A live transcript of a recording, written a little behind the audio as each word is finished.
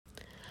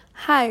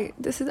Hi,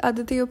 this is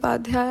Aditi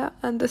Upadhyaya,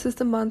 and this is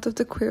the month of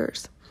the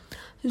queers.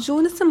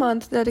 June is the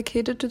month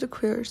dedicated to the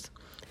queers.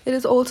 It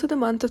is also the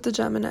month of the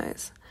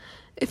Geminis.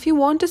 If you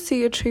want to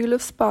see a trail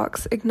of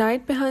sparks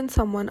ignite behind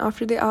someone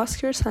after they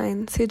ask your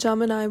sign, say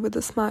Gemini with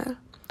a smile.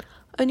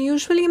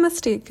 Unusually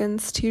mistaken,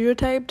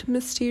 stereotyped,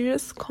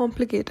 mysterious,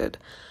 complicated,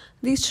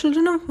 these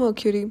children of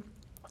Mercury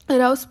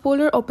arouse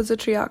polar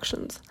opposite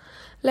reactions.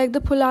 Like the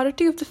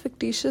polarity of the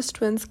fictitious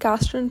twins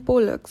Castor and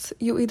Pollux,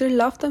 you either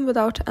love them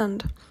without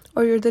end,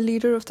 or you're the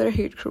leader of their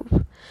hate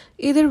group.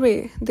 Either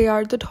way, they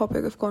are the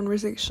topic of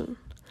conversation.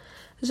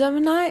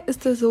 Gemini is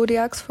the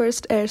zodiac's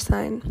first air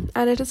sign,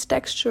 and it is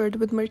textured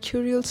with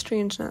mercurial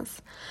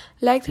strangeness.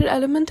 Like their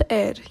element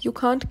air, you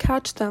can't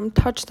catch them,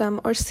 touch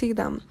them, or see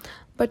them,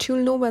 but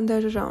you'll know when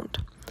they're around.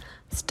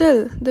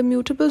 Still, the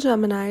mutable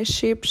Gemini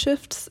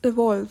shapeshifts,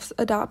 evolves,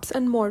 adapts,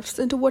 and morphs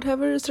into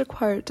whatever is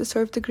required to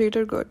serve the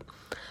greater good.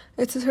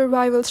 It's a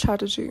survival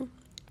strategy.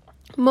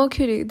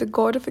 Mercury, the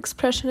god of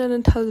expression and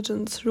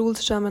intelligence,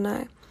 rules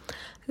Gemini.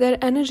 Their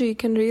energy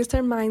can raise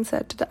their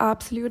mindset to the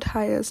absolute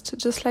highest,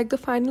 just like the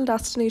final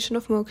destination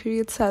of Mercury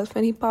itself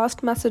when he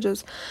passed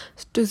messages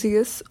to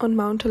Zeus on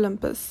Mount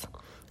Olympus.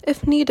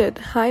 If needed,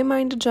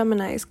 high-minded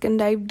Geminis can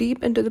dive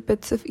deep into the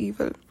pits of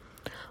evil.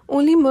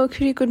 Only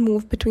Mercury could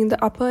move between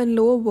the upper and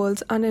lower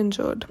worlds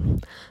uninjured.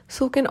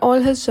 So can all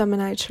his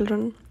Gemini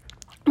children.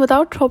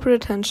 Without proper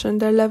attention,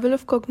 their level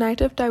of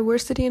cognitive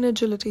diversity and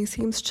agility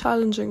seems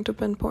challenging to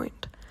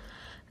pinpoint.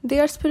 They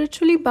are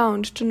spiritually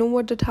bound to know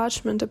what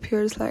detachment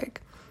appears like.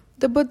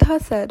 The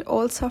Buddha said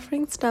all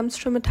suffering stems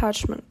from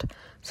attachment,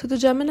 so the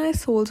Gemini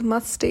souls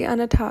must stay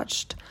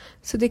unattached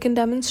so they can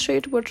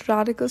demonstrate what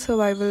radical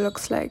survival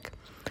looks like.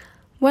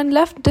 When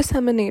left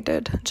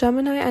disseminated,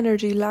 Gemini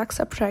energy lacks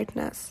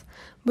uprightness.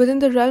 Within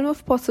the realm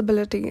of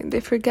possibility, they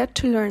forget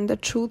to learn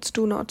that truths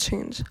do not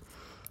change.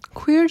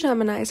 Queer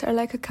Geminis are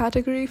like a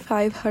Category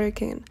 5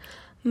 hurricane,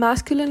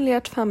 masculine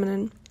yet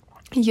feminine,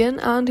 yin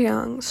and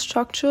yang,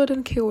 structured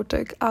and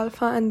chaotic,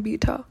 alpha and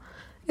beta.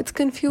 It's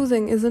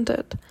confusing, isn't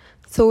it?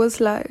 So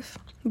is life.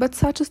 But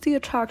such is the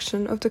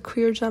attraction of the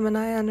queer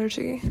Gemini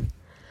energy.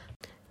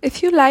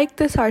 If you like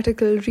this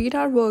article, read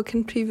our work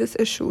in previous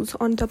issues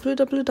on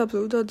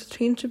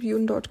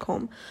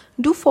www.thethreentribune.com.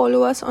 Do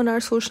follow us on our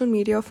social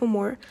media for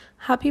more.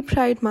 Happy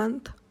Pride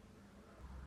Month!